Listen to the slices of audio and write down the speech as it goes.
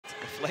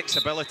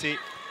flexibility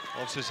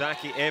of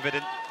SUSAKI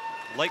evident.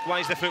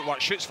 Likewise, the footwork,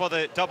 shoots for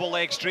the double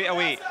leg straight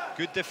away.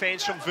 Good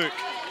defense from VUC.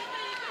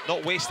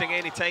 Not wasting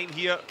any time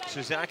here,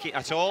 SUSAKI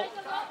at all.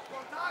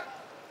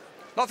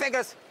 No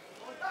fingers.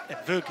 And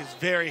VUC is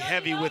very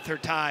heavy with her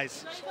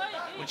ties.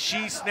 When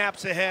she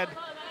snaps ahead,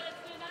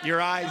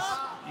 your eyes,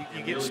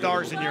 you get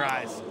stars in your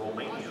eyes.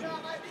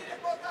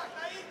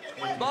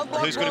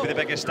 Who's going to be the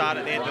biggest star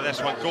at the end of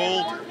this one?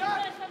 Gold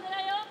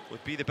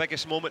would be the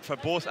biggest moment for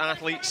both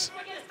athletes.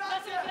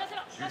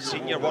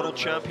 Senior World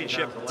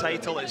Championship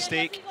title at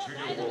stake.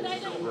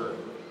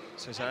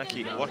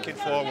 SUSAKI working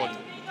forward.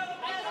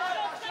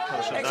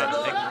 Comes from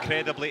that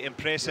incredibly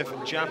impressive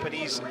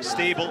Japanese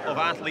stable of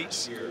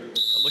athletes.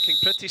 Looking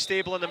pretty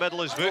stable in the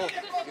middle is VUC.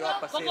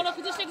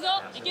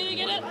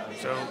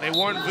 So they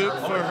warned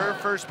VUC for her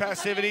first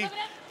passivity.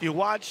 If you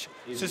watch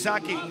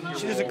SUSAKI,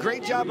 she does a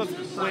great job of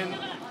when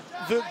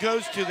VUC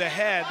goes to the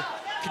head,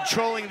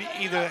 controlling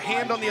either a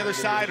hand on the other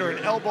side or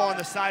an elbow on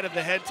the side of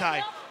the head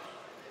tie.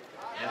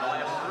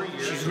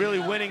 She's really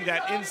winning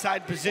that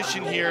inside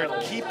position here,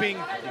 keeping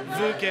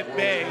VUC at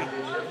bay,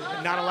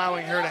 and not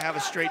allowing her to have a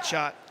straight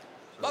shot.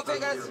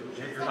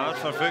 Hard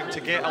for VUC to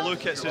get a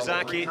look at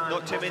SUSAKI,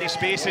 not too many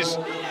spaces.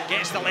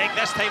 Gets the leg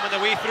this time on the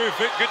way through.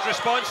 VUC, good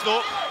response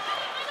though.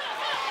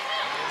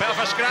 Bit of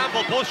a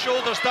scramble, both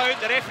shoulders down.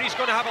 The referee's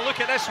going to have a look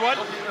at this one.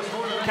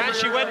 Can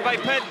she win by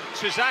pin?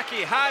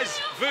 SUSAKI has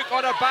VUC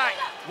on her back.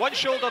 One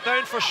shoulder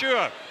down for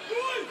sure.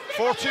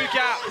 4-2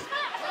 gap.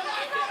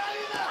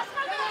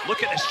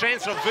 Look at the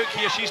strength of VUC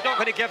here. She's not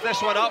going to give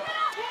this one up.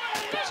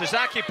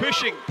 SUSAKI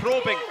pushing,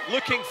 probing,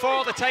 looking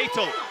for the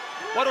title.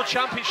 World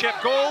Championship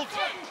gold.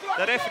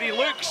 The referee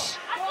looks.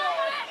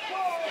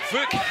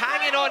 VUC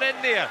hanging on in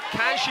there.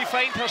 Can she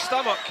find her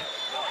stomach?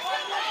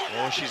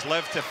 Oh, she's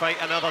lived to fight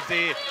another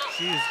day.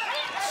 She's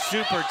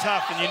super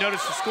tough, and you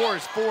notice the score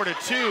is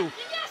 4-2.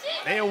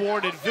 They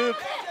awarded VUC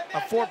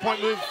a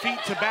 4-point move, feet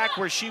to back,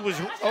 where she was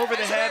over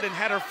the head and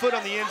had her foot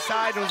on the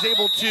inside and was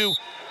able to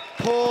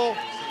pull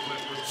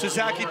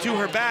SUSAKI to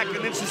her back,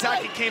 and then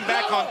SUSAKI came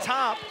back on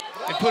top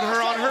and put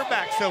her on her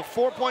back. So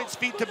 4 points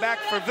feet to back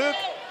for VUC,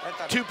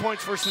 2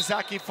 points for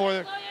SUSAKI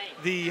for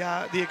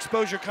the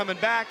exposure coming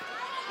back.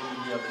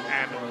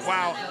 And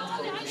wow,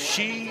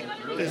 she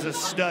is a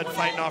stud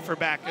fighting off her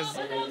back, as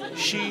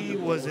she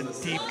was in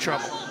deep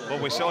trouble.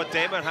 Well, we saw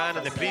Demerhan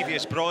in the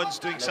previous bronze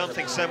doing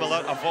something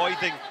similar,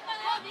 avoiding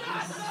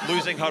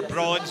losing her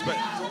bronze, but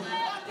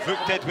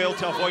VUC did well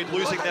to avoid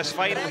losing this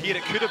final here.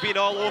 It could have been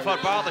all over,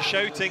 bar the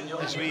shouting,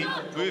 as we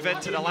move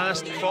into the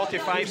last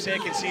 45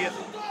 seconds here.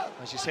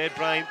 As you said,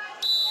 Brian,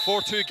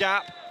 4-2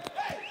 gap.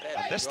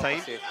 And this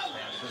time,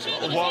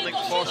 a warning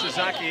for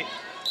SUSAKI.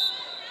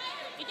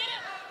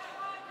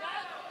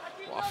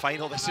 What a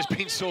final this has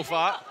been so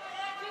far.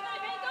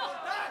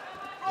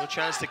 No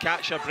chance to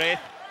catch her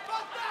breath.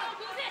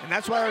 And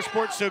that's why our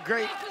sport's so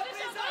great.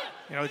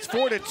 You know, it's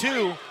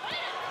 4-2,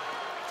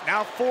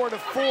 now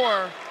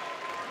 4-4.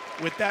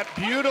 With that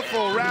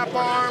beautiful wrap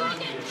arm.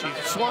 She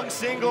swung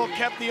single,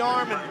 kept the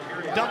arm,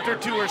 and dumped her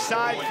to her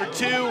side for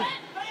 2.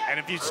 And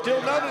if you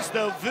still notice,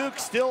 though, VUC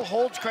still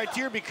holds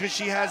criteria because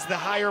she has the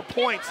higher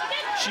points.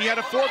 She had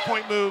a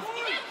 4-point move.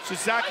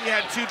 SUSAKI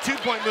had 2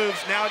 2-point moves.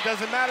 Now it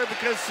doesn't matter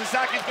because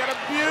SUSAKI's got a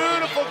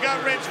beautiful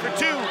gut wrench for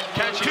 2.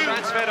 Can she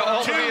transfer it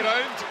all the way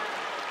around?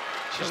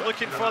 She's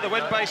looking for the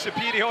win by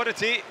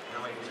superiority.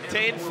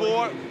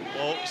 10-4.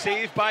 Well,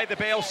 saved by the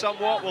bell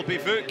somewhat will be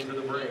VUC.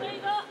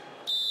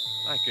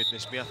 My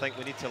goodness me, I think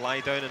we need to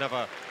lie down and have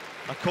a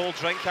cold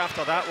drink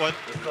after that one.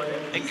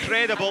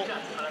 Incredible.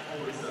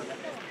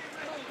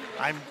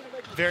 I'm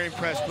very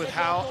impressed with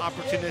how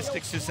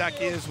opportunistic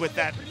SUSAKI is with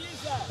that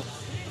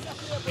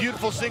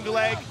beautiful single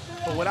leg.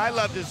 But what I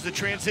loved is the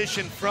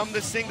transition from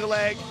the single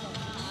leg.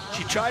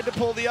 She tried to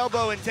pull the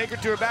elbow and take her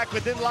to her back,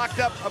 but then locked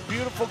up a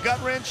beautiful gut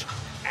wrench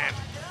and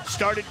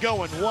started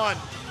going 1,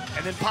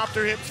 and then popped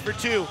her hips for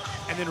 2.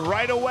 And then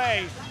right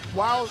away,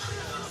 while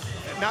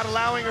not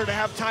allowing her to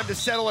have time to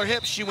settle her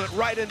hips, she went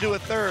right into a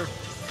 3rd.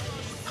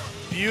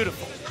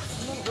 Beautiful.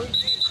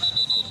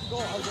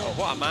 Oh,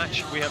 what a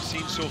match we have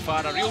seen so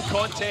far. A real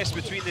contest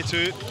between the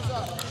two.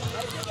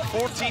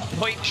 14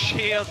 points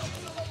shared.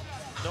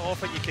 Not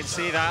often you can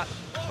say that,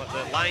 but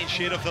the lion's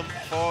share of them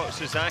for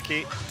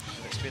SUSAKI.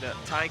 It's been a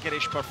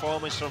tigerish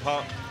performance from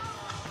her.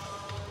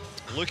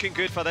 Looking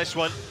good for this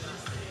one.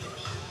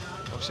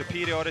 Well,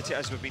 superiority,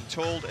 as we've been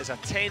told, is a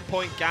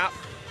 10-point gap.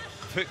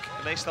 VUC,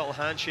 a nice little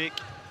handshake.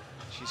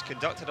 She's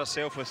conducted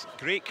herself with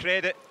great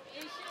credit.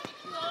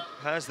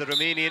 Has the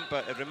Romanian,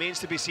 but it remains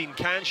to be seen.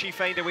 Can she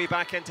find a way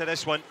back into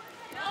this one?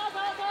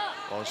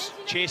 Well,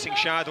 chasing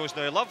shadows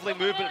now. Lovely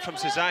movement from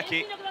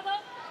SUSAKI.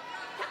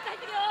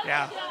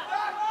 Yeah,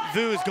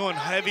 VU is going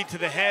heavy to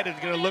the head and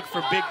going to look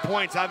for big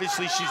points.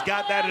 Obviously, she's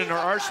got that in her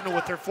arsenal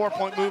with her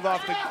 4-point move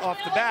off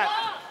the bat.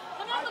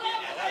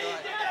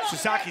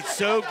 SUSAKI's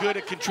so good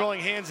at controlling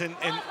hands and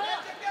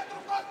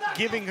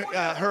giving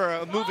her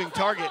a moving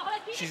target.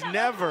 She's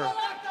never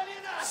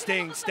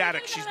staying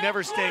static. She's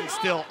never staying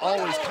still,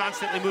 always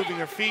constantly moving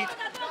her feet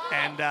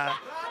and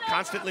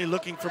constantly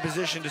looking for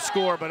position to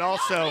score, but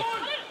also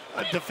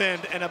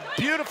defend, and a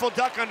beautiful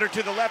duck under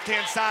to the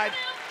left-hand side.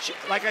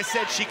 Like I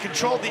said, she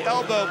controlled the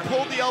elbow,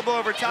 pulled the elbow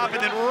over top,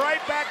 and then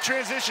right back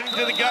transitioning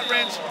to the gut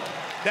wrench.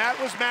 That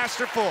was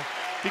masterful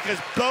because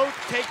both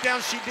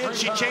takedowns she did,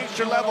 she changed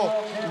her level.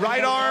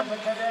 Right arm,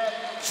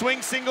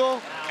 swing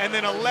single, and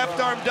then a left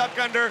arm duck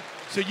under.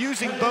 So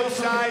using both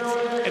sides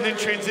and then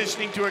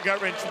transitioning to a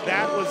gut wrench.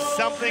 That was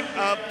something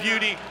of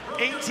beauty.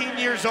 18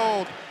 years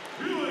old.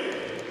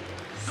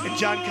 And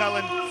John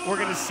Cullen, we're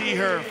gonna see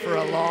her for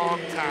a long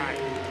time.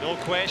 No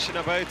question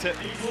about it.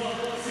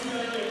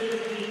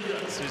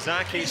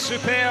 SUSAKI,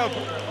 superb.